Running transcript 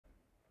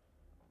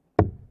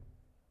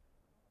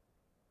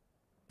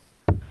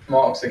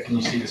Mark said, can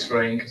you see the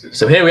screen?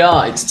 So here we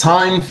are. It's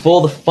time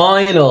for the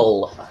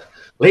final.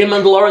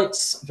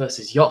 Maendl-Lawrance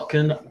versus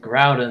Jochen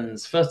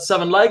Graudenz. First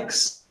 7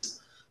 legs.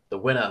 The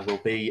winner will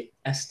be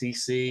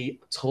SDC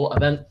Tour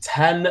Event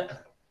 10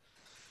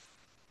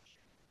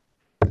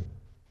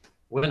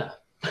 winner.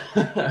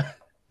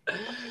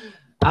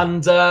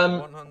 And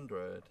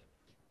 100.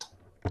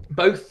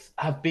 Both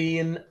have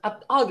been,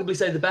 I'd arguably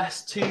say, the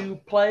best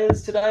 2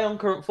 players today on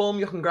current form.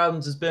 Jochen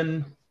Graudenz has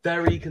been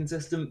very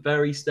consistent,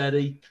 very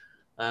steady.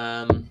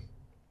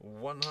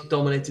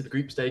 Dominated the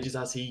group stages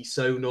as he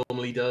so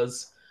normally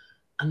does,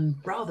 and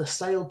rather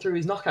sailed through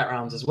his knockout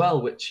rounds as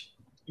well, which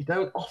you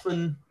don't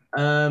often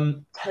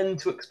tend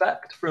to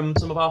expect from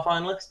some of our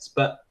finalists.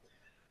 But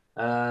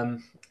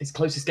his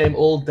closest game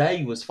all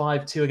day was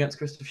 5-2 against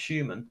Christoph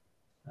Schumann.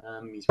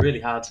 He's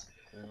really had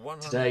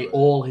today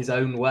all his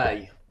own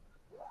way.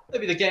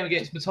 Maybe the game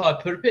against Matai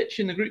Puripic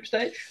in the group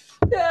stage?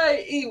 Yeah,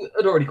 he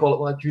had already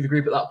qualified through the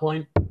group at that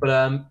point,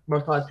 but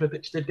Matai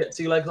Puripic did get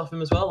 2 legs off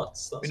him as well.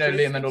 That's we know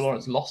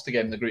Maendl-Lawrance lost a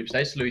game in the group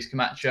stage to Luis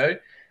Camacho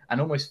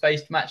and almost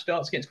faced match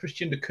darts against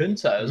Christian de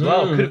Cunter as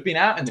well. Could have been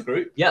out in the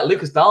group. Yeah,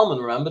 Lucas Dahlmann,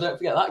 remember? Don't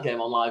forget that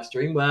game on live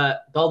stream where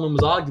Dahlmann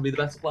was arguably the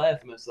best player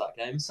for most of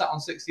that game. Sat on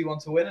 61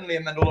 to win, and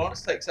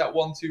Maendl-Lawrance takes out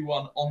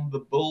 1-2-1 on the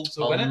bull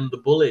to win it. On the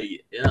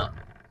bully, yeah.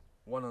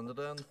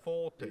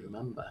 140.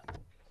 Remember.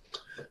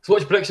 So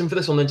what's your prediction for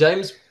this one then,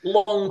 James?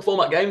 Long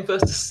format game,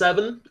 first to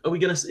 7. Are we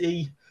going to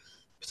see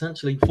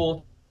potentially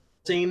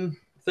 14,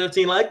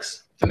 13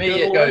 legs? For me,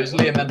 it goes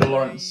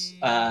Maendl-Lawrance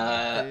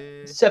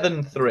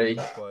 7-3.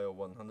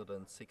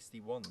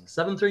 161.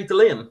 7-3 to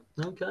Liam.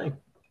 Okay.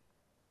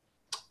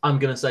 I'm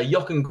going to say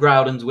Jochen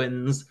Graudenz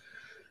wins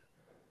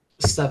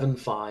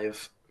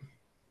 7-5.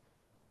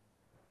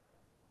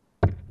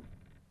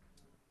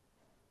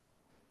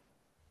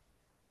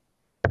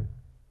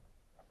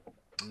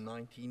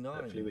 99.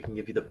 Hopefully we can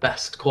give you the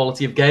best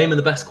quality of game and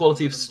the best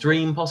quality of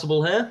stream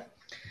possible here.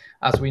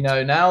 As we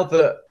know now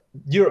that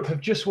Europe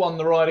have just won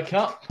the Ryder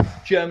Cup,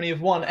 Germany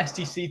have won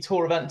SDC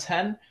Tour Event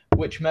 10.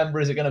 Which member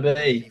is it going to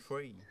be?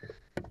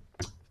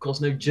 Of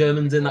course, no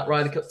Germans in that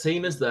Ryder Cup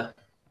team, is there,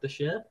 this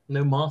year?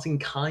 No Martin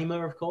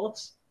Keimer, of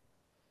course,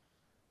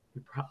 who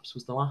perhaps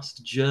was the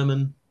last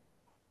German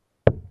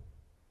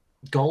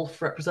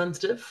golf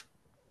representative.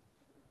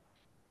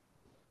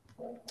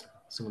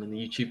 Someone in the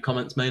YouTube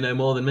comments may know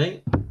more than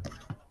me.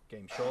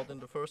 Game short in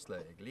the first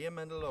leg.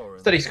 Maendl-Lawrance.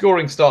 Steady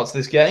scoring starts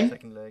this game.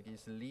 Second leg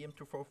is Liam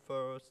to throw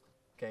first.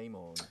 Game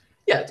on.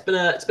 Yeah, it's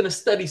been a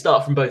steady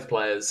start from both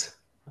players.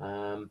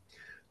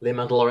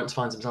 Maendl-Lawrance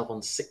finds himself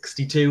on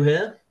 62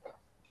 here,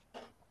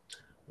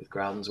 with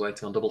Graudenz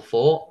waiting on double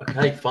 4.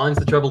 Okay, finds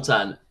the treble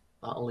 10.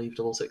 That'll leave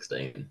double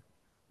 16.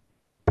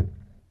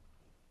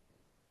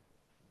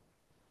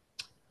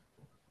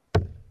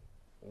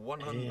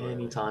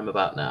 Any time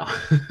about now.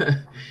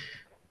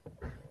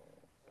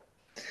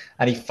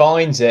 And he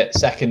finds it,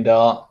 second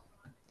dart.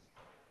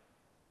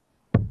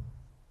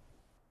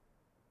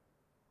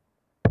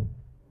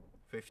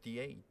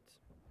 $58.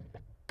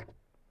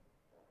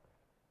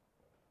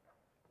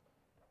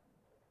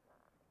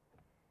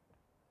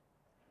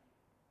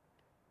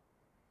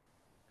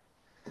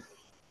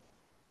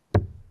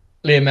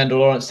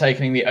 Maendl-Lawrance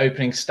taking the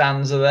opening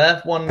stanza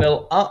there.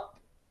 1-0 up.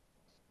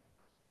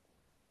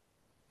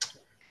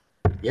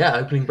 Yeah,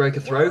 opening breaker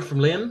throw from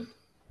Liam.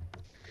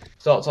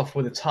 Starts off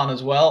with a ton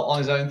as well on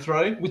his own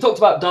throw. We talked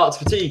about darts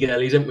fatigue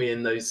earlier, didn't we,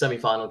 in those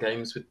semi-final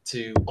games with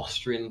 2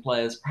 Austrian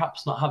players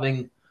perhaps not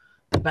having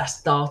the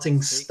best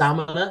darting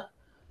stamina.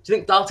 Do you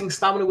think darting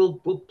stamina will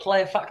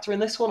play a factor in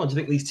this one, or do you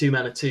think these 2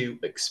 men are too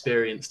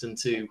experienced and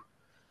too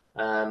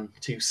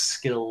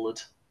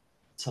skilled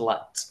to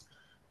let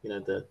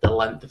the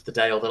length of the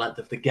day or the length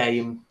of the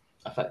game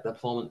affect their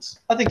performance?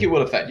 I think it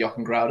will affect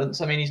Jochen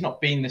Graudenz. I mean, he's not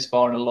been this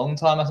far in a long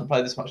time, hasn't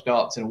played this much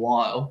darts in a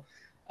while.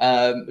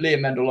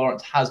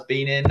 Maendl-Lawrance has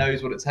been in,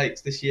 knows what it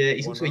takes this year.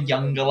 He's also a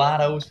younger lad.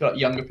 I always feel like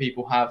younger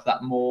people have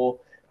that more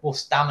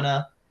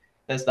stamina.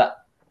 There's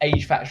that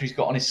age factor he's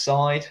got on his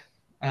side.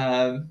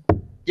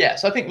 Yeah,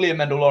 so I think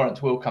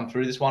Maendl-Lawrance will come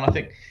through this one. I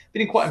think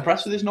been quite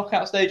impressed with his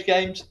knockout stage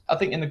games. I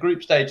think in the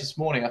group stage this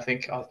morning, I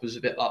was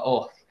a bit like,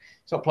 oh,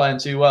 he's not playing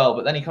too well.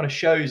 But then he kind of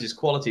shows his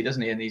quality,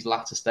 doesn't he, in these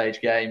latter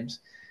stage games?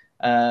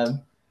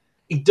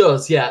 He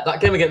does, yeah. That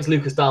game against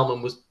Lucas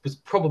Dahlmann was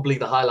probably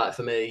the highlight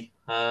for me.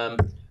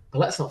 But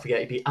let's not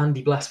forget, he beat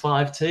Andy Bless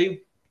 5-2.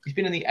 He's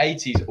been in the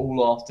 80s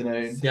all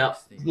afternoon. Yeah.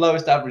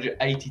 Lowest average at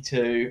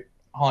 82,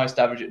 highest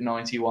average at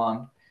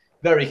 91.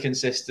 Very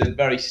consistent,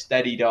 very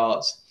steady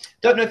darts.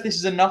 Don't know if this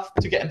is enough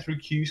to get him through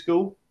Q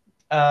School.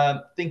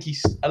 Think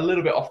he's a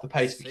little bit off the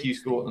pace for Q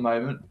School at the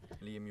moment.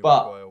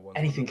 But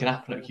anything can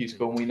happen at Q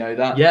School, and we know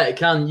that. Yeah, it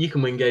can. You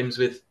can win games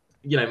with,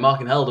 Mark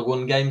and Helder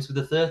won games with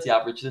a 30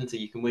 average, didn't he?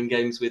 You can win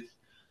games with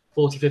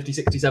 40, 50,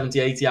 60, 70,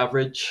 80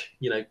 average,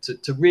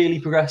 to really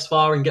progress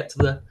far and get to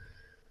the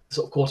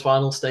sort of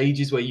quarterfinal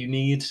stages where you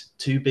need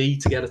to be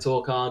to get a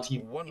tour card. You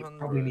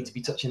probably need to be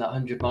touching that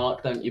 100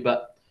 mark, don't you?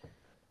 But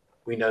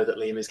we know that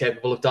Liam is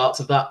capable of darts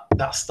of that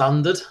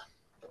standard.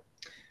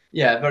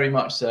 Yeah, very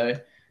much so.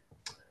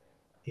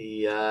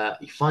 He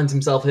finds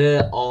himself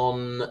here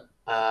on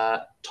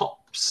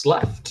tops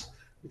left,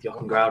 with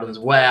Jochen Graudenz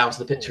way out of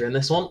the picture in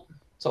this one.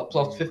 Tops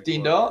off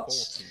 15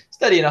 darts.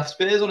 Steady enough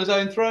spears on his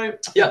own throw.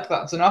 Yeah,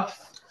 that's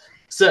enough.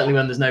 Certainly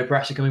when there's no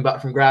pressure coming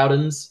back from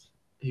Graudenz,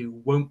 who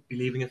won't be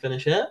leaving a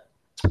finish here.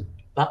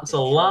 That's a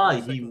lie.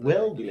 He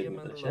will be leaving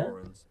a finish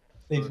here.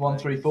 Leaves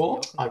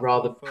 134. I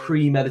rather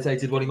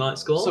premeditated what he might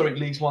score. Sorry,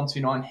 leaves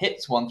 129,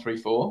 hits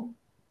 134.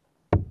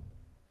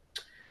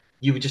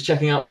 You were just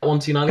checking out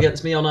 129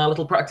 against me on our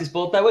little practice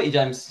board there, weren't you,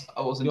 James?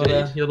 I was You indeed.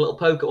 had a little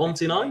poke at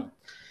 129.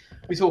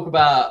 We talk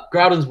about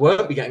Graudenz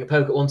won't be getting a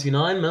poke at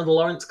 129.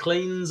 Maendl-Lawrance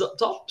cleans up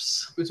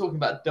tops. we were talking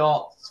about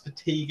darts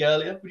fatigue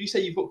earlier. Would you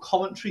say you've got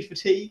commentary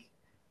fatigue?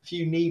 A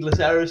few needless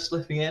errors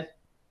slipping in.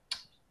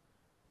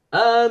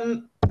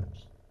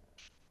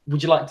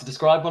 Would you like to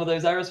describe one of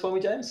those errors for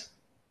me, James?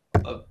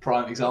 A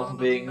prime example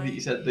being that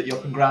you said that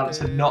Jochen Graudenz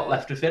had not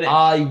left a finish.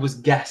 I was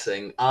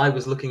guessing. I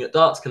was looking at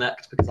Darts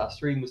Connect because our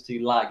stream was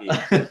too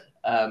laggy.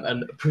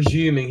 And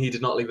presuming he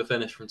did not leave a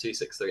finish from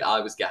 263, I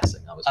was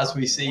guessing. As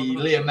we see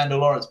Liam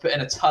Maendl-Lawrance put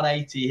in a ton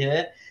 80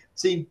 here.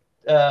 Seen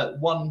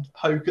one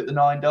poke at the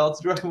 9 darts.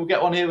 Do you reckon we'll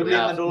get one here with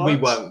Liam Maendl-Lawrance? We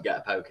won't get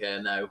a poke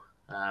here, no.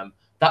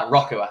 That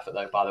Rocco effort,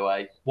 though, by the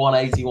way,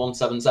 180,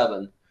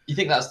 177. You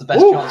think that's the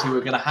best chance we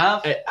were going to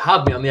have? It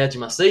had me on the edge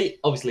of my seat.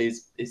 Obviously,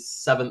 his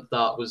 7th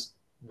dart was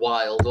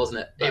wild, wasn't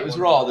it? It was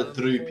rather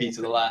droopy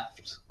to the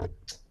left.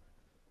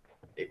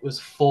 It was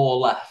 4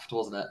 left,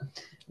 wasn't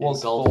it?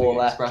 Was 4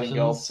 left in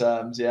golf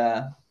terms,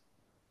 yeah.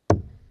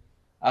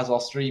 As our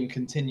stream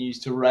continues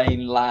to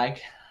rain lag.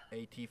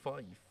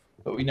 85.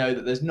 But we know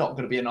that there's not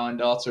going to be a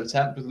 9-darter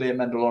attempt with Liam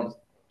Maendl-Lawrance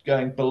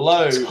going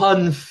below.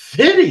 Ton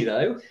 50,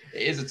 though.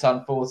 It is a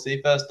ton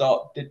 40. First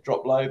dart did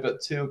drop low,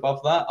 but 2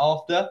 above that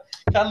after.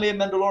 Can Liam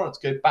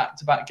Maendl-Lawrance go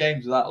back-to-back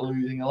games without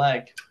losing a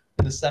leg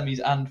in the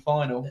semis and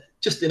final?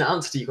 Just in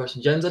answer to your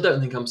question, James, I don't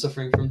think I'm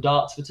suffering from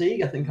darts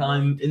fatigue. I think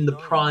I'm in the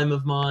prime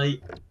of my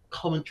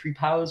commentary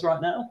powers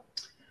right now.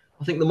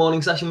 I think the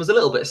morning session was a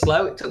little bit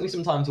slow. It took me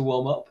some time to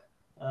warm up.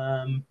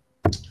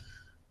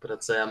 But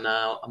I'd say I'm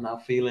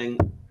now feeling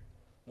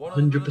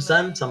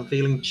 100%. I'm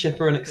feeling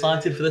chipper and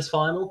excited for this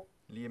final.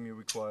 Liam, you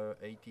require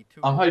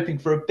 82. I'm hoping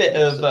for a bit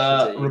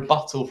of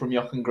rebuttal from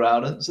Jochen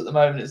Graudenz. At the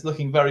moment, it's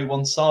looking very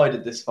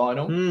one-sided, this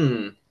final.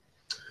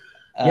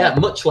 Yeah,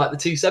 much like the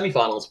 2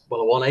 semi-finals.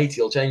 Well, a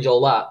 180 will change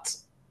all that,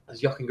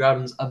 as Jochen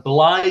Graudenz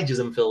obliges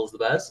and fills the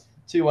bears.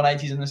 2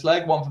 180s in this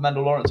leg, 1 for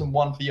Maendl-Lawrance and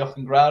 1 for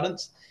Jochen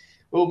Graudenz.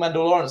 Will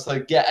Maendl-Lawrence, though,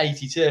 get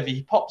 82? If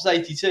he pops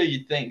 82,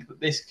 you'd think that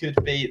this could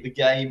be the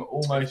game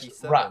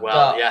almost wrapped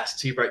up. Yes,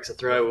 2 breaks a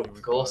throw,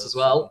 of course, as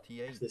well.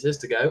 If this is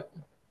to go.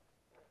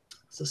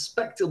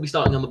 Suspect he'll be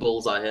starting on the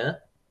bullseye here.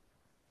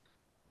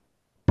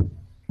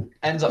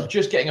 Ends up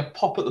just getting a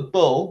pop at the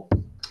bull.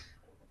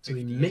 So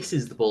he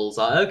misses the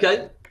bullseye.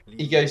 Okay.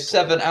 He goes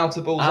 7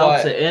 outer bullseye.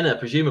 Outer inner,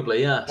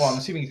 presumably, yes. Well, I'm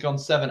assuming he's gone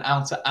 7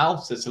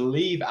 outer to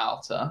leave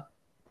outer.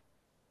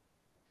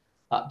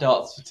 That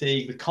darts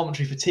fatigue, the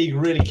commentary fatigue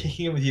really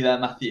kicking in with you there,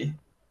 Matthew.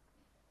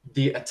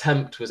 The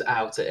attempt was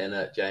outer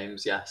inner,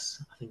 James,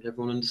 yes. I think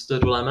everyone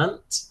understood what I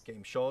meant.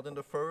 Game short in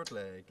the 3rd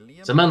leg.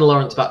 Liam So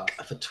Maendl-Lawrence back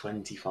for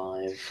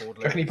 25. Do you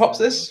reckon he pops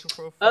this?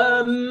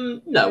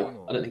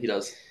 No, I don't think he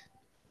does.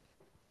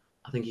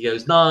 I think he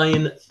goes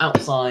 9,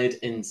 outside,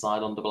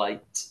 inside on double 8.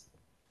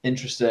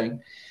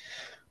 Interesting.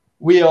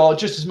 We are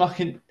just as much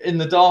in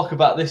the dark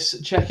about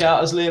this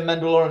checkout as Liam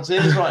Maendl-Lawrence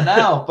is right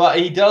now, but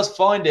he does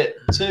find it.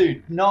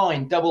 2,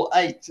 9, double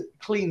 8,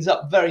 cleans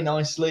up very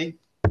nicely.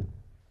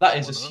 That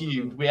is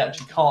assumed. We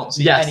actually can't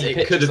see any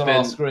pictures on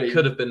our screen. It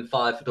could have been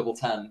 5 for double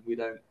 10. We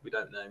don't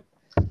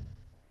know.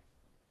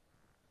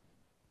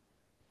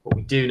 What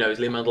we do know is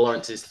Liam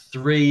Maendl-Lawrence is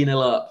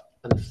 3-0 up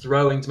and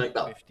throwing to make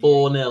that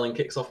 4-0 and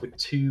kicks off with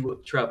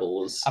 2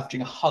 trebles. Averaging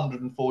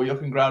 104.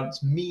 Jochen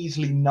Graudenz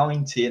measly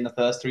 90 in the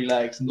first 3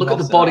 legs. Look at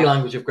the body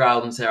language of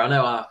Graudenz here. I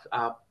know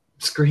our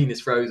screen is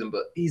frozen,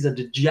 but he's a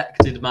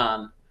dejected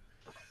man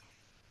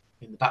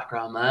in the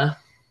background there.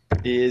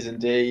 He is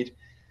indeed.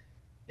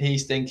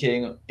 He's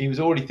thinking, he was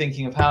already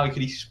thinking of how he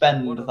could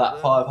spend that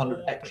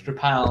 500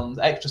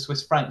 extra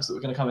Swiss francs that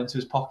were going to come into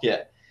his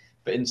pocket.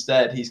 But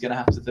instead, he's going to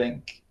have to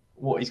think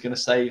what he's going to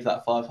save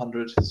that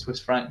 500 Swiss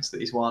francs that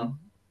he's won.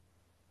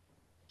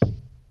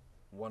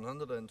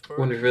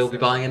 Wonder if he'll be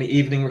buying any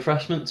evening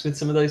refreshments with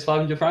some of those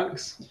 500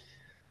 francs.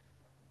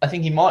 I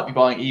think he might be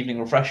buying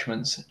evening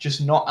refreshments, just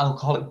not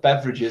alcoholic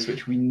beverages,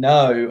 which we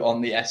know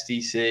on the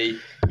SDC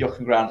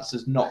Jochen Graudenz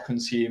does not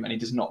consume and he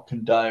does not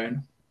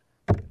condone.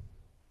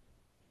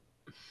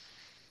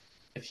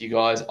 If you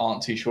guys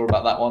aren't too sure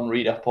about that one,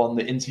 read up on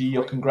the interview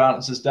Jochen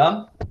Graudenz has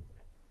done.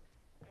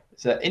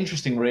 It's an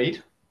interesting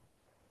read.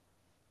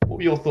 What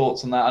were your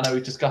thoughts on that? I know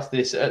we discussed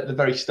this at the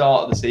very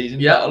start of the season.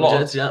 Yeah, but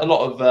a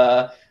lot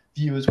of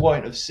viewers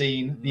won't have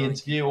seen the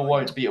interview or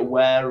won't be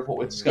aware of what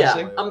we're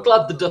discussing. Yeah, I'm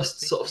glad the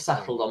dust sort of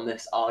settled on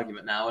this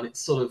argument now, and it's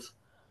sort of,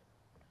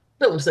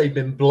 I don't want to say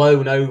been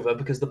blown over,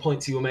 because the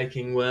points you were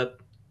making were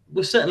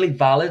certainly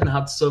valid and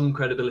had some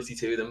credibility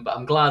to them, but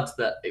I'm glad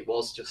that it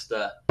was just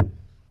a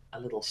a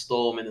little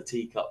storm in the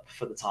teacup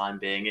for the time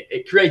being.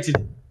 It created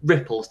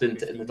ripples,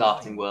 didn't it, in the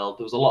darting world?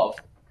 There was a lot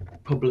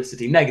of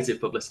publicity, negative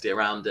publicity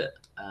around it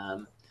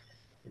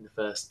in the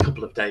first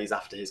couple of days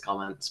after his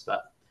comments.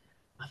 But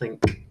I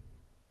think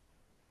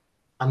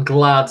I'm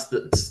glad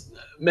that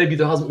maybe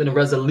there hasn't been a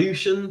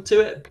resolution to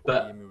it,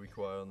 but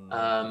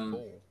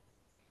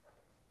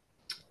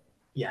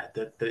yeah,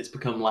 that it's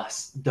become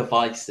less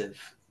divisive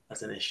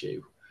as an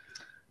issue.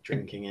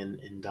 Drinking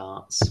in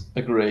darts.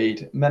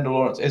 Agreed.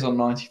 Maendl-Lawrance is on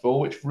 94.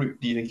 Which route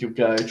do you think he'll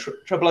go?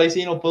 Treble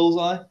 18 or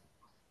bullseye?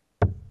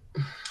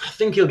 I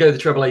think he'll go the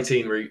treble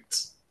 18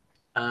 route.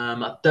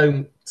 I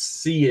don't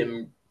see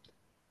him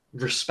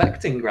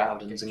respecting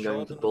Graudenz and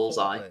going for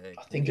bullseye.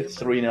 I think at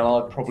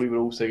 3-0, I probably would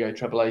also go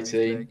treble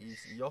 18.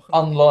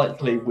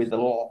 Unlikely with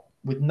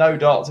no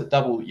darts at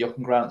double,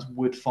 Jochen Graudenz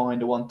would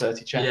find a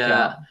 130 checkout.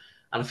 Yeah,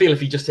 and I feel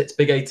if he just hits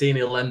big 18,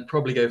 he'll then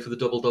probably go for the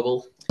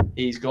double-double.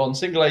 He's gone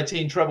single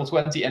 18, treble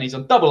 20, and he's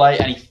on double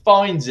 8, and he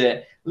finds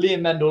it.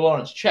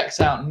 Maendl-Lawrance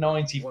checks out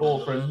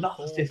 94 for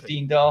another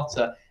 15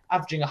 darter,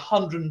 averaging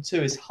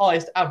 102, his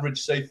highest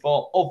average so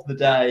far of the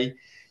day.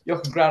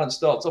 Jochen Graudenz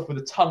starts off with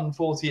a ton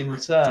 40 in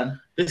return.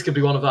 This could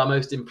be one of our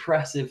most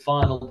impressive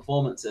final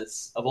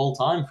performances of all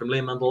time from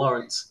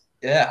Maendl-Lawrance.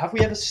 Yeah, have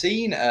we ever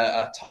seen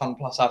a ton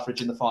plus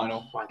average in the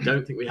final? I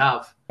don't think we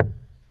have.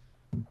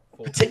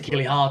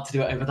 Particularly hard to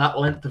do it over that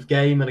length of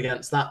game and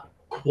against that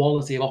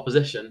quality of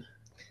opposition.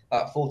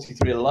 That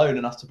 43 alone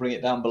enough to bring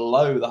it down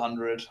below the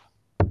 100.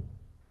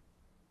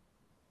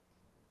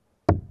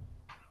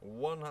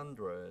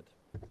 100.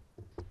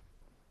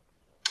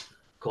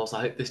 Of course,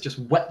 I hope this just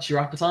whets your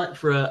appetite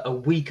for a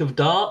week of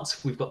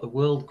darts. We've got the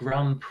World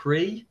Grand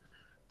Prix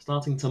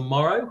starting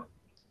tomorrow.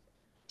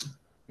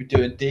 We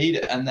do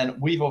indeed. And then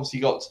we've obviously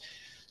got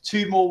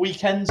 2 more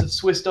weekends of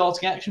Swiss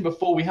darting action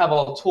before we have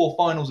our tour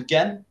finals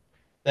again.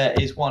 There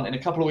is one in a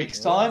couple of weeks'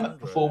 time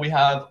before we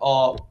have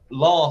our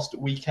last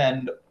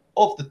weekend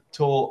of the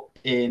tour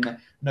in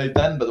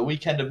November, the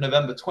weekend of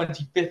November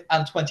 25th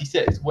and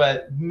 26th,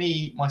 where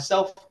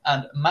myself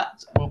and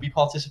Matt will be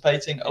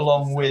participating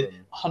along with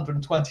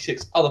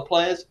 126 other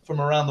players from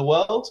around the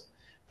world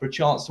for a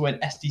chance to win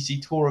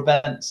SDC Tour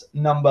events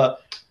number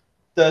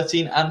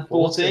 13 and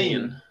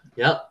 14.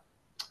 Yeah,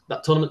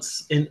 that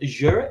tournament's in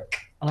Zurich,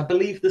 and I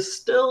believe there's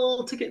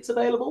still tickets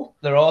available.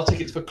 There are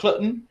tickets for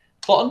Clotten,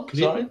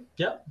 sorry.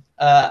 Yeah.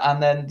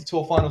 And then the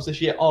tour finals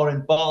this year are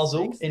in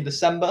Basel in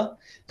December.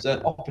 So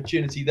an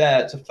opportunity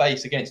there to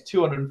face against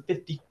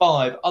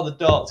 255 other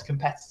darts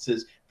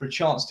competitors for a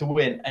chance to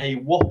win a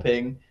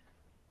whopping,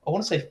 I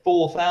want to say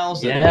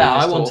 4,000. Yeah,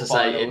 I want to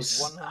say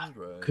it's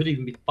 100. Could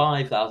even be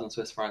 5,000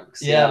 Swiss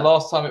francs. Yeah,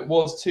 last time it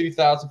was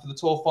 2,000 for the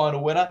tour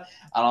final winner.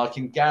 And I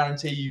can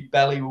guarantee you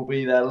Belly will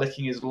be there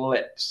licking his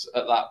lips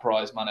at that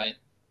prize money.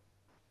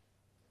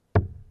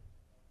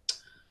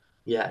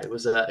 Yeah, it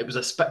was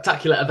a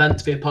spectacular event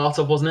to be a part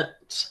of, wasn't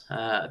it?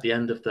 At the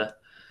end of the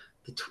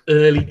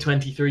early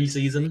 23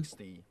 season.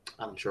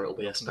 I'm sure it'll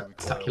be a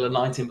spectacular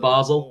night in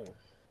Basel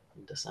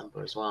in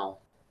December as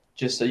well.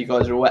 Just so you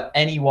guys are aware,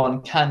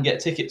 anyone can get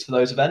tickets for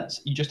those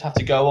events. You just have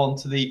to go on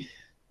to the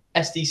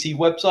SDC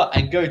website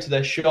and go to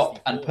their shop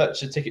and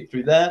purchase a ticket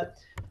through there.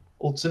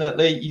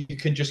 Alternately, you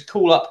can just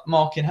call up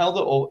Martin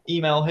Helder or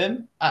email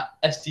him at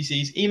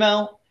SDC's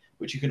email,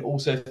 which you can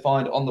also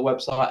find on the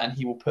website, and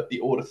he will put the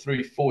order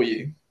through for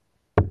you.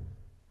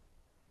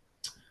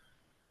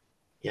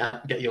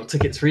 Yeah, get your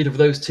tickets for either of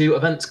those 2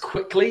 events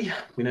quickly.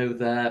 We know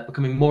they're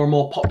becoming more and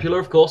more popular,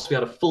 of course. We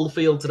had a full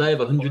field today of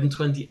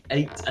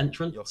 128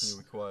 entrants.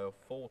 Require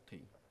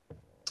 40.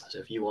 So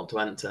if you want to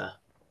enter...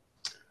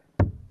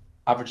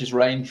 Averages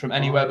range from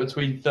anywhere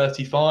between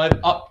 35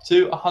 up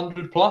to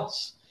 100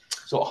 plus.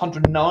 So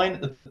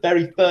 109, the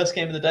very first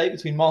game of the day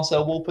between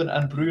Marcel Wolpen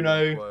and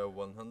Bruno.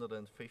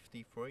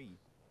 153.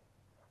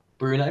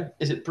 Bruno?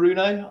 Is it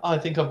Bruno? I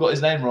think I've got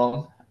his name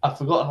wrong. I've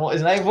forgotten what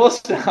his name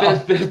was now.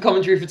 Bit of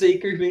commentary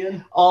fatigue creeping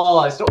in.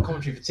 Oh, it's not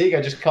commentary fatigue.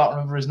 I just can't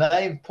remember his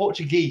name.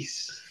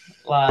 Portuguese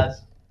lad.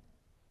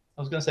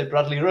 I was going to say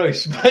Bradley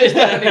Royce, but it's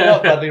definitely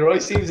not Bradley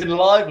Royce. Seems in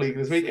lively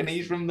this week, and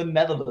he's from the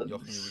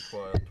Netherlands.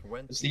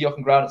 See,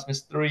 Jochen Graudenz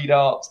missed 3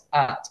 darts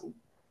at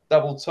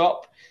double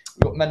top.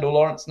 We've got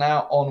Maendl-Lawrance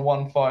now on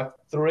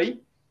 153.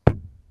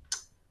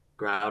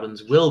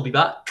 Graudenz will be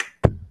back.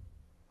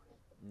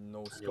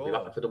 No He'll score. be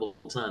back for double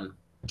 10.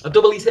 A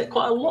double he's hit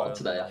quite a lot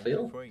today, I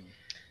feel.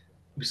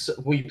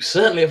 We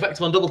certainly affected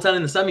him on double 10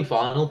 in the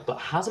semi-final, but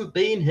hasn't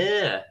been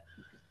here.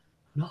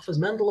 And offers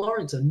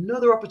Maendl-Lawrance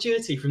another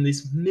opportunity from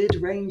this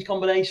mid-range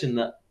combination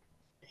that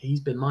he's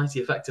been mighty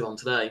effective on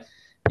today.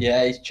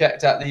 Yeah, he's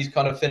checked out these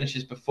kind of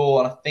finishes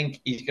before, and I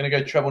think he's going to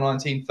go treble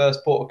 19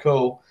 first port of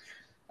call.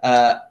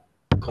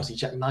 Of course, he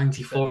checked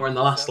 94 in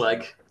the last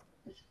leg.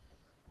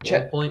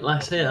 Check. 1 point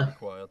less here.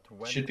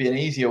 Should be an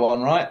easier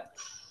one, right?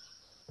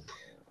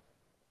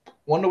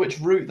 Wonder which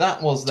route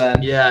that was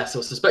then. Yeah, so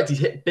I suspect he's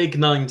hit big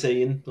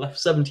 19, left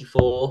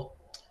 74,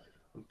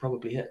 and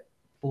probably hit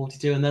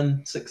 42 and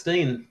then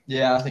 16.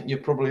 Yeah, I think you're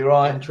probably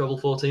right.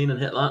 Treble 14 and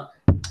hit that.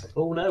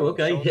 Oh no,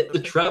 okay, hit the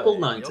treble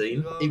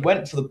 19. He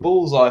went for the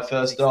bullseye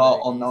first dart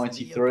on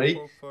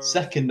 93.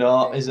 Second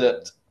dart is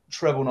at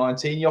treble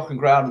 19. Jochen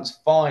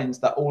Graudenz finds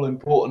that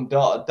all-important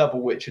dart at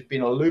double, which had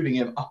been eluding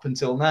him up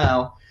until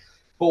now.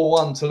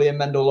 4-1 to Liam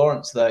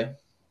Maendl-Lawrance, though.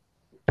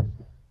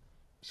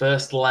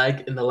 First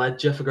leg in the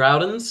ledger for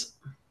Graudenz.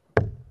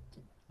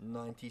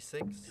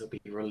 96. He'll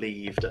be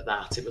relieved at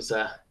that. It was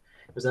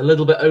a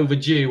little bit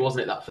overdue,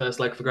 wasn't it, that first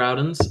leg for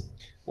Graudenz?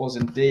 Was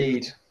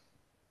indeed.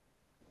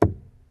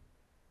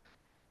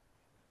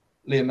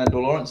 Liam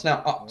Maendl-Lawrance now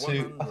up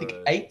to, I think,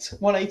 8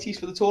 180s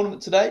for the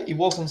tournament today. He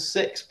was on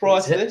 6 prior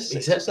to this.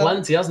 He's hit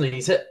plenty, hasn't he?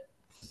 He's hit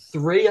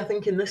 3, I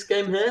think, in this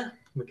game here.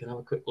 We can have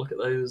a quick look at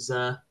those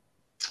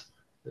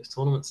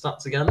tournament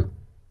stats again.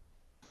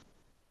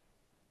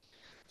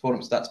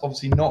 Tournament stats,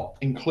 obviously not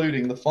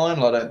including the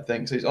final, I don't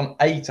think. So he's on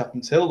 8 up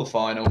until the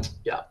final.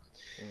 Yeah.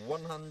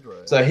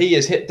 100. So he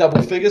has hit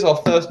double figures, our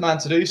first man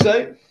to do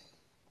so.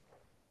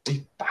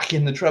 He's back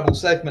in the treble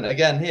segment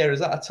again here.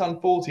 Is that a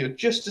ton 40 or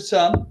just a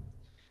ton?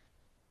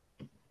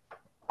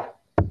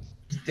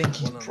 I think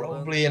he's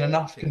probably in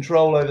enough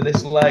control over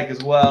this leg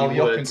as well.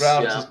 Jochen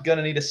Graudenz is going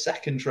to need a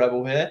second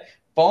treble here.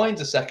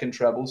 Finds a second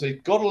treble, so he's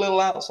got a little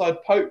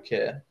outside poke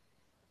here.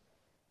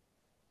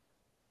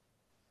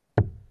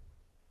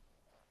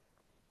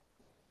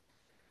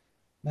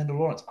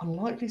 Maendl-Lawrance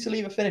unlikely to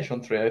leave a finish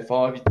on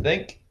 305, you'd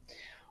think.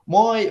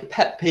 My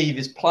pet peeve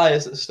is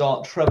players that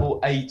start treble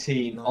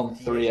 18 on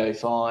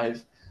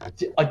 305.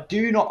 I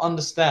do not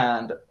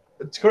understand.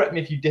 Correct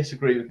me if you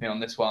disagree with me on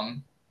this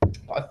one.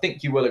 I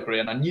think you will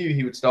agree, and I knew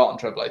he would start on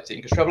treble 18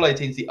 because treble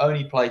 18 is the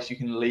only place you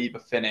can leave a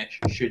finish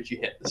should you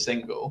hit the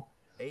single.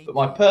 But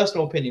my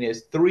personal opinion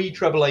is 3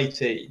 treble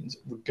 18s,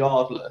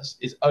 regardless,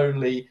 is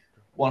only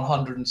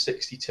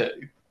 162.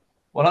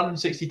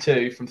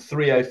 162 from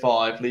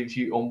 305 leaves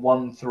you on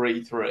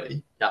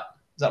 133. Yeah. Is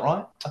that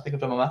right? I think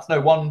I've done my maths.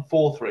 No,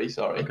 143,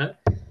 sorry. Okay.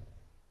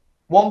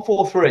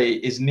 143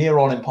 is near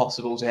on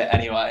impossible to hit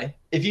anyway.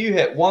 If you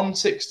hit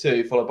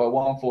 162 followed by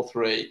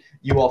 143,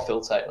 you are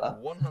Phil Taylor.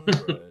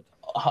 100.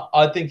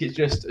 I think it's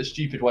just a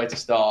stupid way to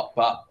start,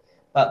 but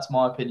that's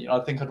my opinion.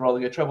 I think I'd rather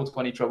go treble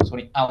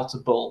 20 out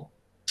of bull.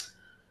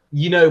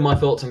 You know my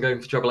thoughts on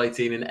going for treble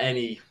 18 in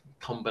any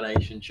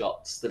combination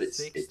shots, that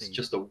it's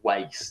just a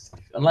waste.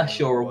 Unless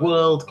you're a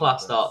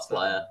world-class darts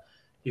player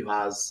who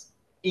has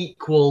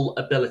equal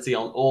ability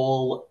on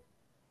all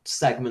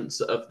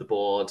segments of the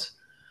board,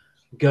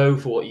 go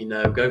for what you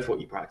know, go for what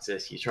you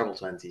practice, your treble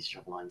 20s,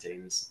 treble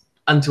 19s,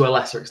 and to a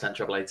lesser extent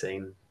treble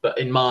 18. But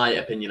in my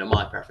opinion and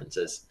my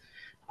preferences,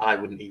 I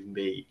wouldn't even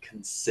be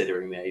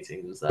considering the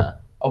 18s there.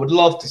 I would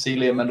love to see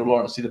Liam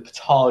Maendl-Lawrence do the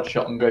petard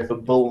shot and go for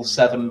bull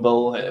 7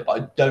 bull here,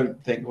 but I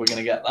don't think we're going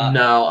to get that.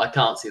 No, I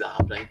can't see that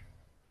happening.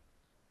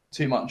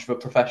 Too much of a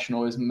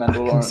professional is I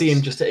Maendl-Lawrence. can see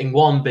him just hitting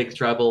one big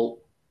treble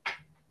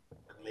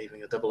and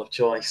leaving a double of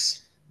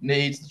choice.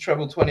 Needs the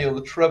treble 20 or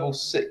the treble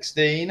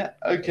 16.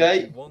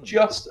 Okay,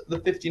 just the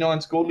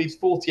 59 scored, leaves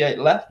 48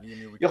 left.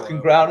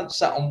 Jochen Graudenz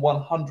sat on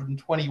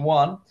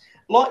 121.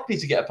 Likely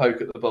to get a poke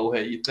at the bull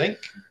here, you'd think.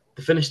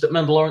 The finish that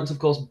Maendl-Lawrence, of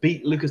course,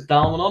 beat Lucas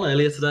Dahlmann on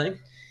earlier today.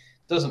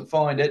 Doesn't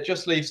find it,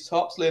 just leaves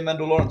tops. Liam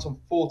Maendl-Lawrence on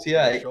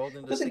 48.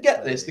 Doesn't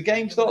get this. The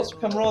game starts to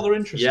become rather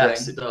interesting.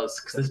 Yes, it does,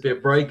 because this would be a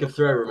break of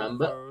throw,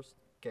 remember?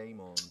 Game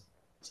on.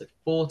 So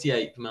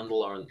 48 for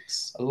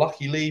Maendl-Lawrence. A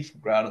lucky lead from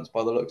Graudenz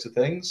by the looks of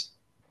things.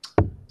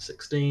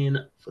 16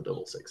 for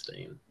double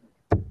 16.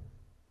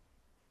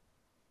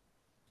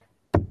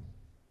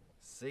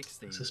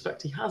 60. I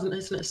suspect he hasn't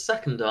hit a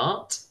second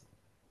dart.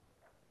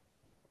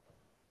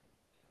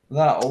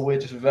 That, or we're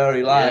just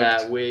very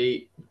lagged.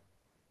 Yeah,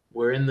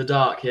 we're in the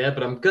dark here,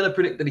 but I'm going to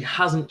predict that he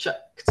hasn't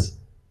checked.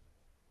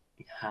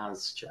 He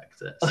has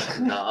checked it.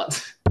 Second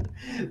dart.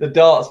 The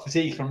darts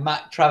fatigue from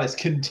Matt Travis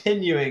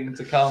continuing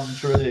to come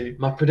true.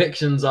 My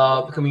predictions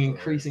are becoming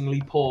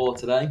increasingly poor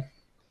today.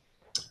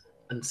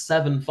 And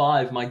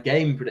 7-5, my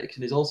game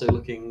prediction, is also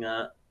looking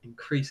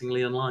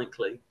increasingly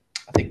unlikely.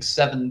 I think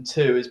 7-2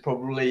 is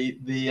probably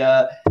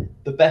the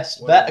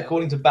best bet,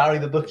 according to Barry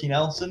the Bookie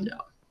Nelson. Yeah.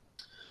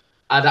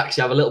 I'd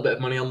actually have a little bit of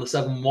money on the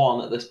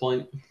 7-1 at this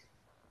point.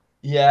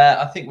 Yeah,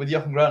 I think with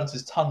Jochen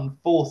Graudenz's ton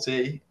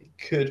 40, it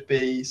could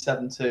be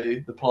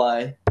 7-2, the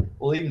play,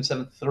 or even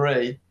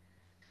 7-3.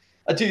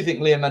 I do think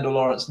Liam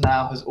Maendl-Lawrence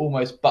now has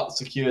almost but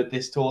secured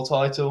this tour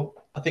title.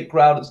 I think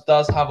Graudenz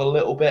does have a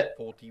little bit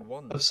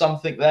 41. of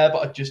something there,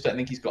 but I just don't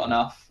think he's got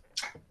enough.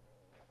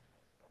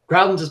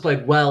 Graudenz has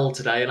played well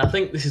today, and I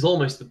think this is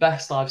almost the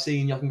best I've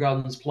seen Jochen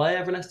Graudenz play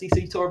ever an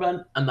SDC Tour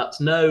event, and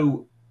that's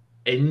no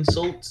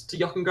insult to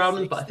Jochen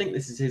Graudenz, but I think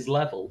this is his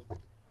level.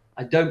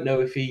 I don't know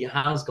if he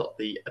has got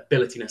the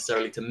ability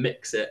necessarily to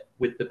mix it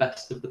with the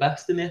best of the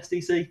best in the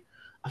SDC.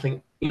 I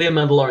think Liam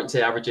Maendl-Lawrence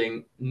here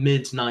averaging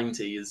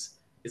mid-90s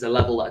is a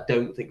level that I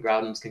don't think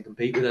Graudenz can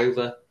compete with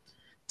over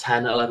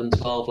 10, 11,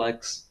 12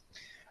 legs.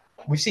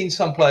 We've seen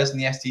some players in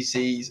the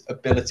SDC's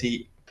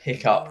ability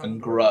pick up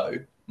and grow.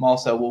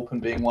 Marcel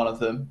Wolpen being one of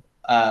them.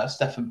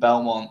 Stefan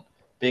Belmont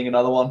being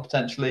another one,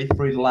 potentially.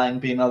 Frieda Lang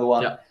being another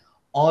one. Yeah.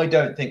 I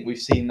don't think we've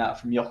seen that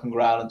from Jochen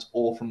Graudenz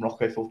or from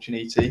Rocco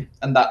Fulciniti,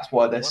 and that's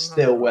why they're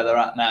still where they're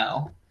at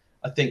now.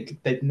 I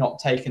think they've not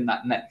taken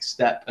that next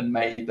step and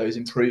made those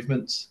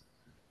improvements.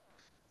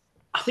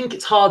 I think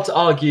it's hard to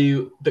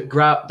argue that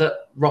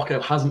that Rocco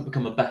hasn't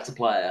become a better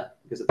player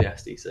because of the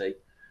SDC.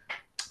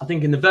 I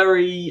think in the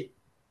very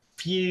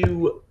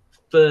few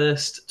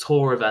first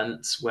tour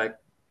events where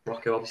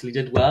Rocco obviously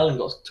did well and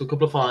got to a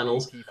couple of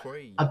finals,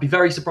 83. I'd be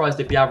very surprised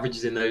if the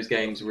averages in those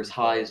games were as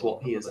high as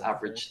what he has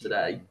averaged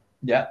today.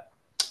 Yeah.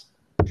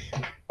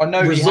 I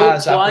know he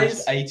has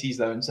averaged 80s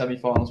though in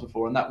semi-finals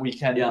before, and that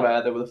weekend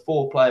where there were the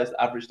 4 players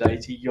that averaged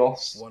 80,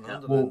 Jos,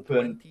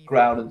 Wolpen,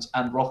 Graudenz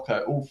and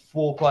Rocco, all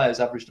 4 players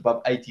averaged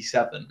above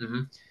 87.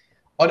 Mm-hmm.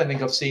 I don't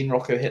think I've seen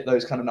Rocco hit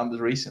those kind of numbers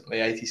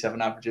recently,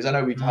 87 averages. I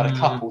know we've had a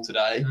couple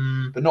today,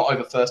 but not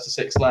over first to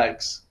 6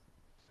 legs.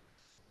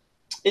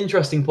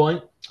 Interesting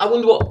point. I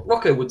wonder what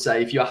Rocco would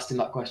say if you asked him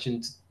that question.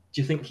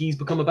 Do you think he's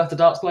become a better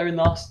darts player in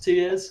the last 2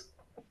 years?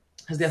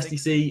 Has the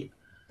SDC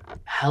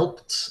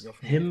helped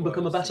him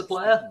become a better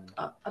player?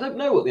 I don't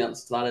know what the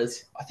answer to that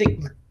is. I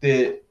think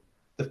the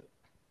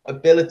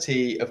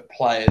ability of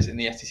players in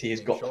the SDC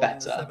has got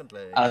better,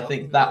 and I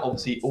think that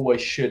obviously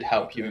always should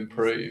help you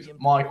improve.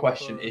 My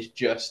question is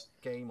just,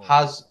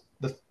 has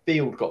the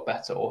field got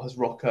better, or has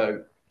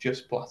Rocco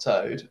just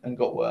plateaued and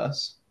got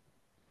worse?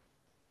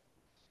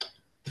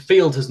 The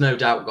field has no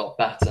doubt got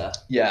better.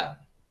 Yeah,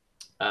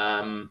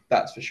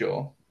 that's for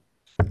sure.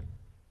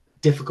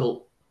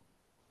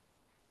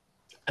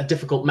 A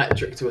difficult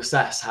metric to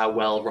assess how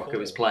well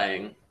Rocco is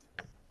playing,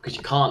 because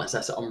you can't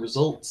assess it on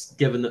results,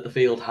 given that the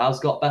field has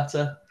got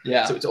better.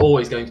 Yeah. So it's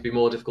always going to be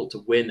more difficult to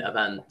win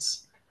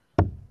events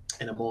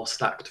in a more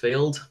stacked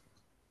field.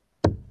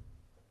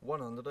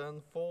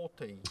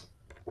 140.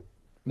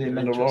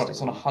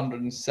 Maendl-Lawrance on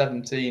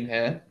 117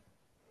 here.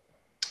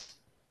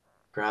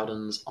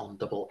 Graudenz on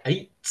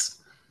 88.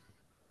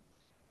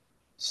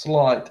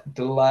 Slight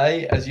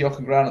delay as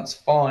Jochen Graudenz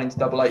finds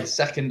 88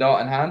 second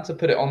dart in hand to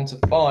put it on to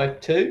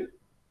 5-2.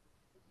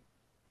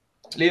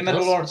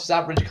 Maendl-Lawrance's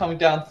average coming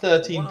down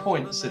 13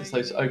 points since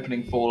those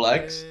opening 4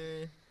 legs.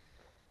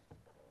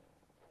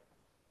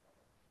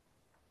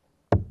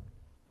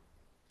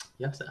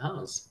 Yes, it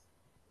has.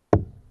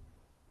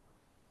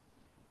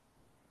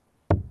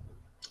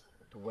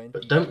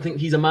 But don't think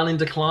he's a man in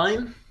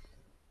decline.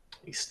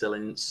 He's still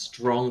in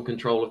strong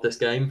control of this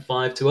game.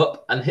 5-2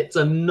 up and hits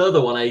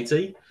another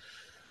 180.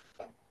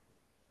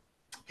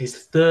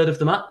 His 3rd of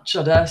the match,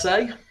 I dare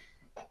say.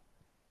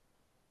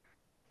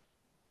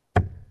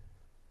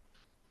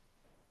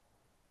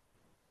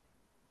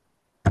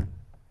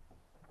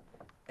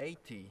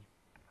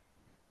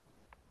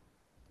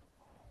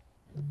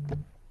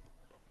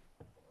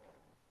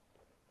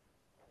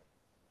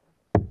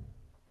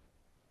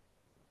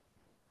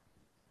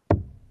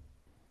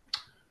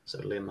 So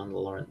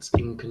Maendl-Lawrance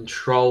in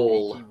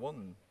control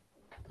 81.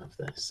 of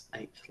this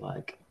 8th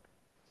leg.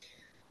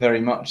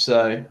 Very much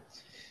so.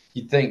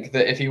 You'd think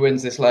that if he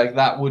wins this leg,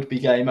 that would be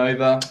game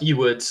over. You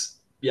would,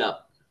 yeah.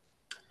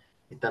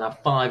 He'd then have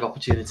 5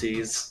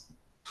 opportunities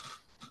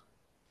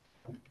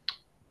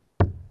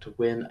to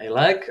win a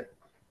leg.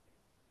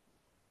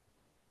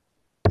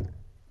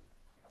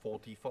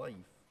 45.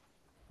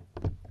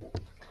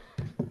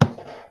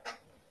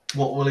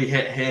 What will he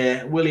hit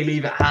here? Will he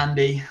leave it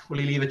handy? Will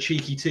he leave a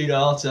cheeky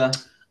 2-darter?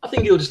 I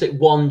think he'll just hit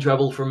 1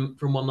 treble from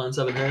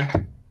 197 here.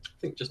 I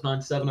think just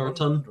 97 or a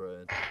ton.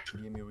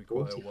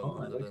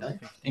 45, okay.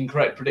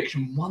 Incorrect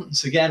prediction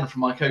once again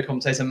from my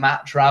co-commentator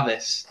Matt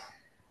Travis.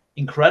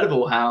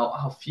 Incredible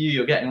how few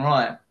you're getting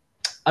right.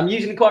 I'm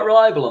usually quite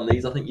reliable on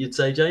these, I think you'd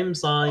say,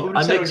 James.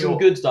 I make some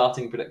good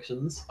starting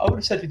predictions. I would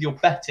have said with your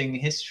betting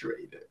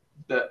history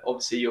that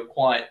obviously you're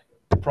quite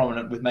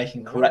prominent with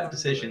making correct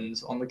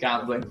decisions on the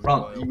gambling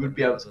front. You would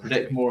be able to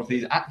predict more of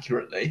these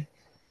accurately.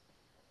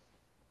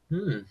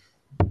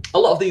 A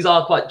lot of these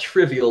are quite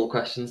trivial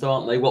questions, though,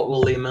 aren't they? What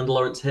will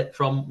Maendl-Lawrance hit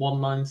from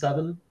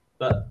 197?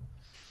 But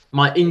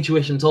my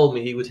intuition told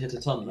me he would hit a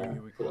ton there.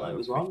 But I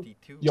was wrong.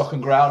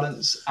 Jochen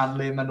Graudenz and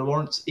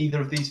Maendl-Lawrance, either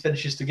of these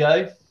finishes to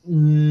go?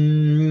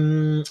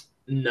 No,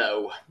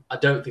 I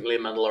don't think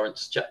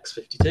Maendl-Lawrance checks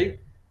 52.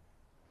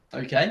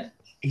 Okay.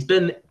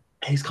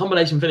 His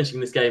combination finishing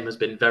in this game has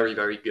been very,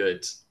 very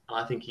good. And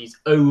I think he's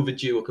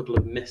overdue a couple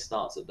of missed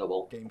starts at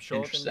double.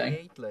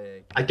 Interesting.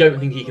 I don't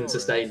think he can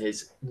sustain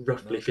his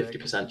roughly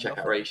 50%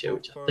 checkout ratio,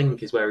 which I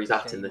think is where he's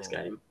at in this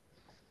game.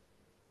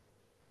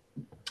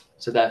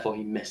 So therefore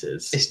he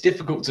misses. It's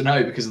difficult to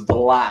know because of the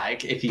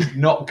lag if he's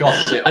not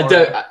got it.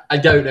 I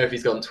don't know if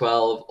he's gone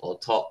 12 or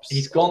tops.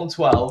 He's gone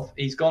 12.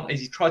 He's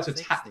tried to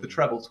attack the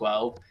treble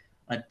 12.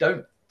 I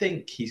don't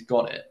think he's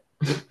got it.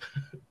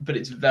 But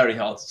it's very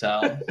hard to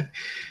tell.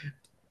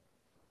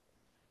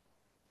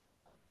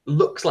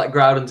 Looks like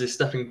Graudenz is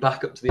stepping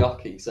back up to the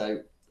hockey,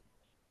 so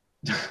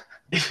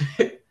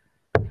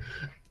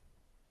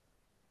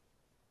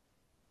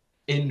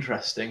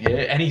interesting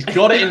here. And he's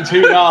got it in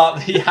 2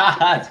 darts. He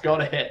has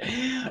got it.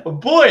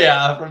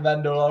 Booyah from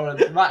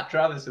Maendl-Lawrance. Matt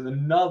Travis with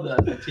another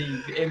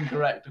fatigued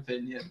incorrect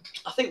opinion.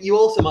 I think you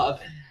also might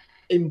have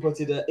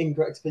inputted an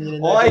incorrect opinion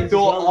in there. I James,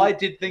 thought as well. I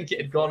did think it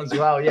had gone as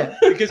well, yeah,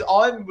 because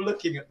I'm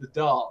looking at the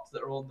darts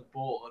that are on the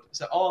board.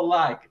 So our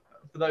lag,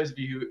 for those of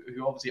you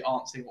who obviously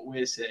aren't seeing what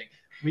we're seeing,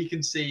 we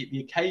can see the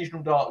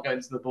occasional dart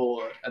going to the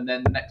board and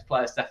then the next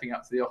player stepping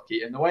up to the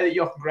oche. And the way that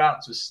Jochen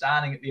Graudenz was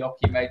standing at the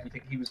oche made me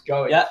think he was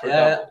going for a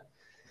double.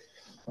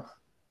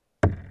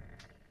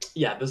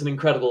 Yeah, there's an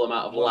incredible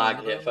amount of lag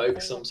here,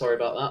 folks. So I'm sorry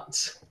about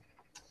that.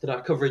 That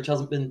our coverage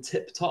hasn't been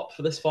tip-top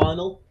for this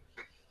final.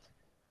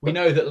 We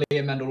know that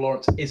Liam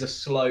Maendl-Lawrance is a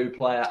slow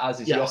player, as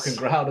is Jochen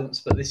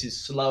Graudenz, but this is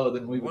slower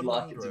than we would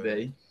like it to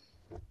be.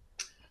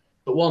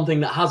 But one thing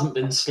that hasn't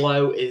been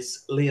slow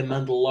is Liam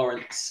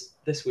Maendl-Lawrance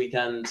this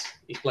weekend.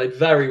 He's played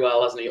very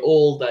well, hasn't he,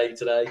 all day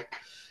today.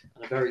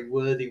 And a very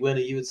worthy winner,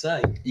 you would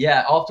say.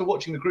 Yeah, after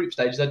watching the group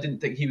stages, I didn't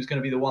think he was going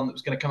to be the one that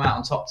was going to come out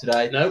on top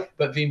today. No.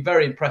 But been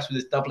very impressed with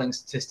his doubling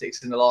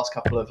statistics in the last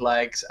couple of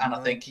legs. And I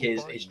think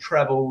his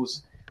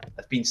trebles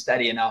have been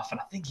steady enough. And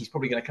I think he's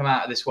probably going to come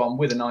out of this one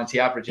with a 90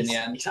 average in the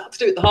end. He's had to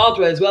do it the hard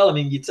way as well. I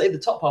mean, you'd say the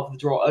top half of the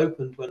draw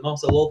opened when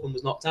Maendl-Lawrance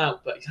was knocked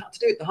out. But he's had to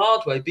do it the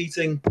hard way,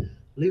 beating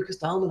Lucas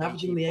Dahlmann,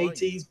 averaging in the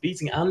 80s,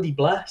 beating Andy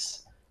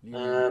Bless.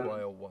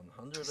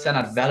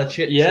 Senad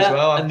Velicic as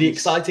well. And the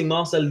exciting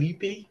Marcel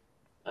Luppi.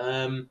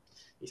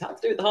 He's had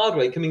to do it the hard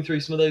way, coming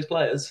through some of those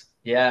players.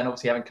 Yeah, and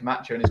obviously having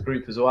Camacho in his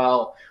group as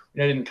well.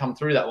 You know, didn't come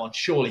through that one.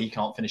 Surely he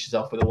can't finish us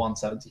off with a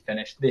 170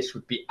 finish. This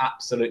would be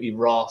absolutely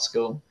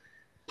rascal.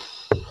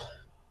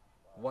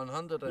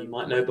 100. You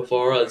might know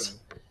before us.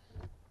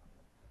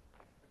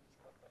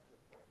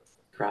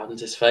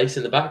 Graudenz' face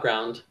in the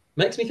background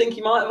makes me think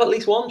he might have at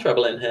least one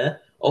treble in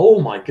here.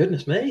 Oh my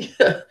goodness me!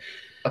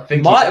 I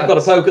think might have got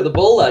a poke at the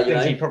ball there. I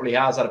think he probably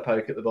has had a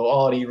poke at the ball.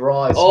 Oh, and he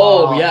rises.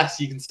 Oh yes,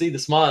 you can see the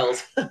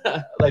smiles.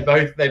 They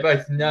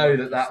both know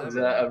that was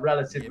a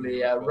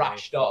relatively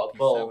rash start of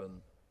ball.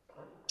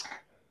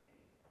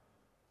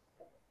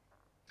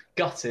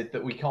 Gutted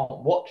that we can't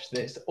watch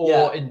this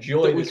or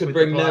enjoy that this. We could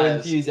bring no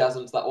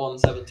enthusiasm to that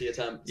 170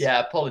 attempt. Yeah,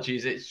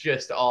 apologies. It's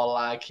just our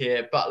lag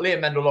here. But Liam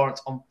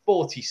Maendl-Lawrance on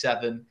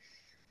 47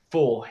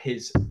 for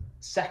his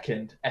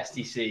second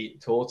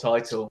SDC Tour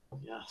title.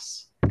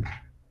 Yes.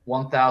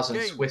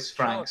 1,000 Swiss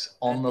francs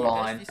on the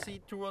line. SDC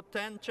Tour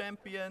 10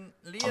 champion,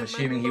 I'm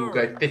assuming he will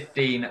go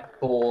 15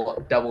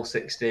 for double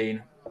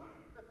 16.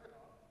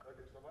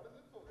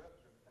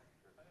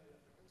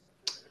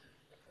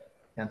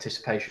 The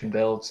anticipation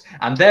builds.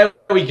 And there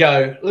we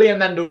go. Liam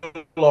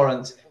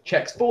Maendl-Lawrance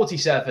checks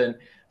 47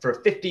 for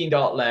a 15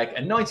 dart leg,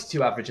 a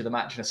 92 average of the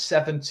match, and a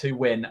 7-2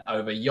 win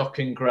over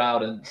Jochen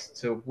Graudenz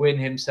to win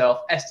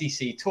himself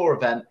SDC Tour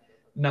event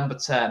number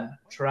 10.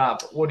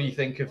 Trav, what do you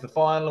think of the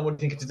final and what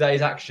do you think of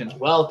today's action?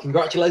 Well,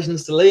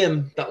 congratulations to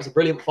Liam. That was a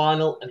brilliant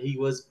final and he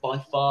was by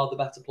far the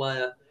better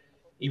player.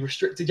 He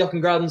restricted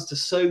Jochen Graudenz to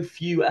so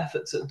few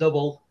efforts at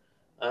double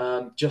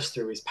just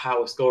through his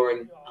power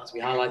scoring. As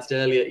we highlighted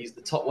earlier, he's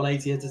the top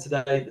 180 hitter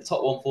today, the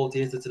top 140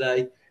 hitter today.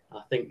 And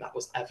I think that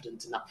was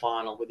evident in that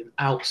final with him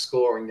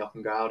outscoring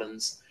Jochen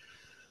Graudenz.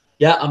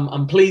 Yeah,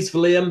 I'm pleased for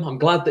Liam. I'm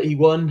glad that he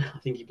won. I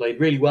think he played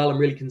really well and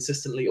really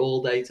consistently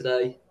all day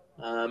today.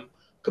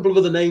 A couple of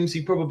other names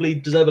who probably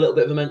deserve a little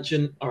bit of a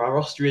mention are our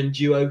Austrian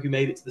duo who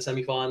made it to the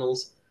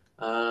semi-finals.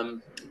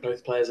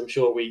 Both players I'm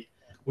sure we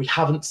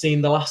haven't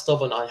seen the last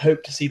of, and I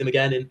hope to see them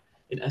again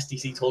in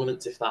SDC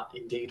tournaments if that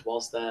indeed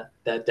was their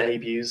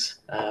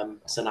debuts.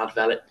 Senad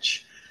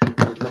Velicic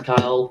and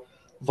Mikhail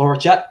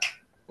Voracek.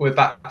 We're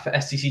back for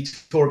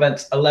SDC Tour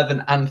events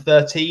 11 and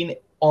 13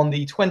 on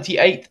the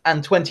 28th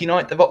and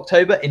 29th of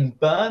October in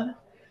Bern.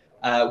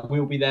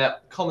 We'll be there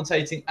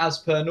commentating as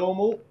per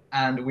normal,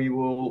 and we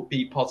will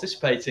be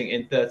participating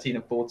in 13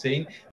 and 14.